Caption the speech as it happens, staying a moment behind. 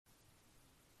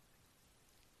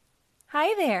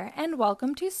Hi there, and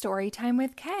welcome to Storytime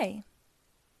with Kay.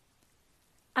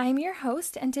 I'm your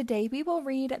host, and today we will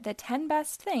read The 10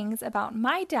 Best Things About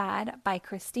My Dad by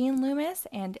Christine Loomis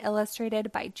and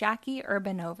illustrated by Jackie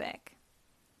Urbanovic.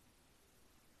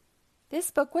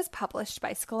 This book was published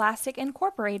by Scholastic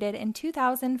Incorporated in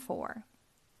 2004.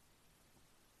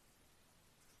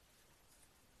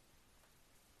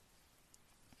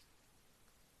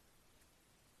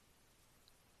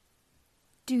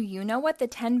 Do you know what the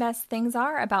 10 best things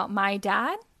are about my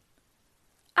dad?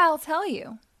 I'll tell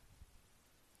you.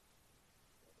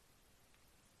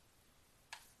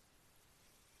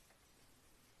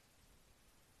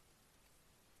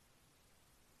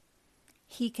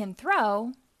 He can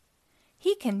throw.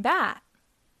 He can bat.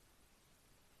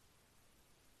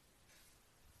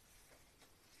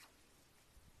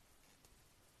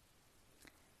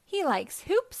 He likes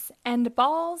hoops and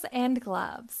balls and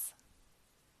gloves.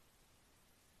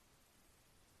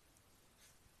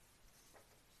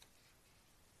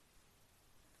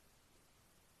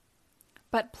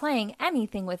 But playing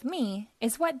anything with me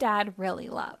is what Dad really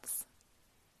loves.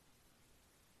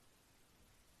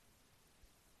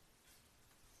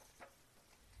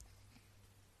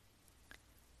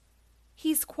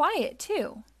 He's quiet,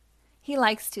 too. He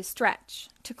likes to stretch,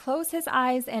 to close his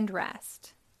eyes and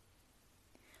rest.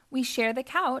 We share the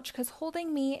couch because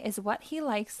holding me is what he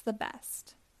likes the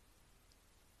best.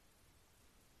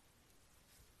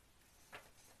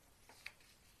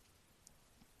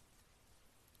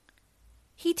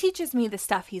 He teaches me the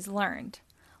stuff he's learned,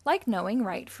 like knowing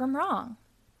right from wrong.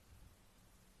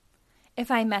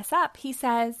 If I mess up, he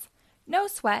says, "No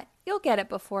sweat, you'll get it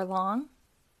before long."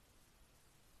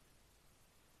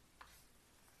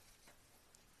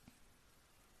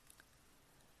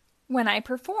 When I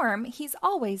perform, he's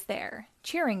always there,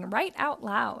 cheering right out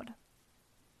loud.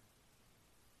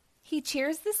 He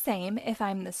cheers the same if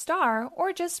I'm the star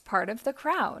or just part of the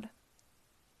crowd.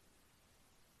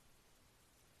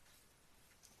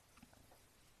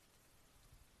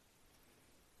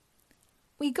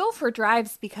 We go for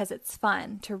drives because it's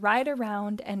fun to ride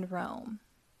around and roam.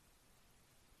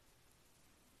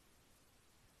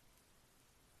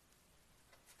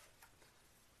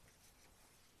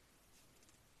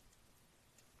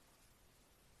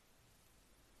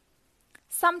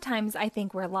 Sometimes I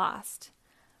think we're lost,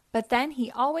 but then he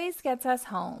always gets us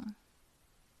home.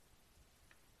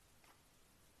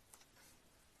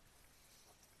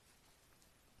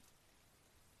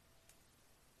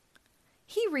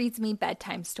 He reads me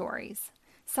bedtime stories,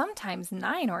 sometimes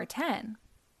 9 or 10.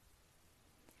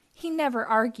 He never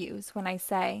argues when I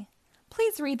say,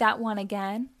 "Please read that one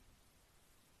again."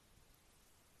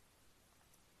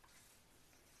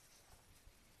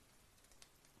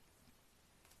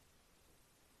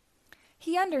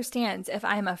 He understands if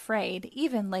I'm afraid,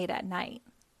 even late at night.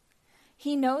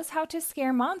 He knows how to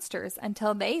scare monsters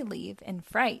until they leave in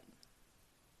fright.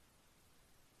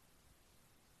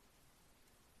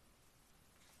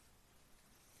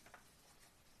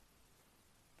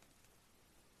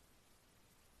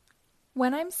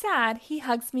 When I'm sad, he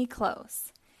hugs me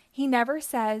close. He never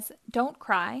says, "Don't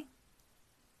cry."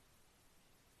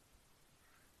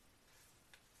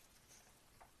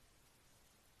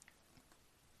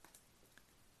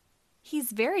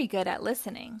 He's very good at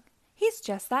listening. He's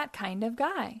just that kind of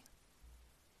guy.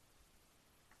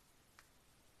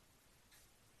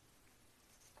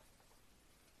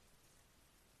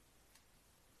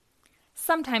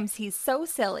 Sometimes he's so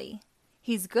silly.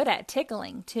 He's good at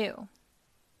tickling, too.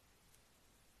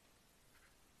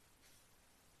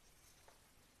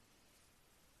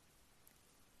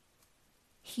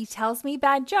 He tells me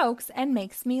bad jokes and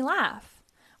makes me laugh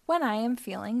when I am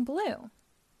feeling blue.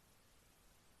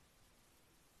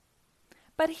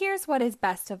 But here's what is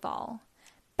best of all,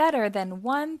 better than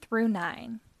 1 through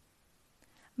 9.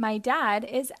 My dad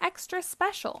is extra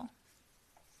special.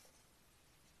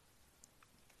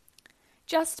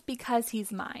 Just because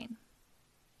he's mine.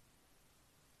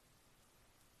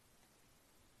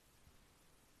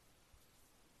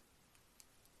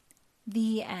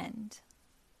 The end.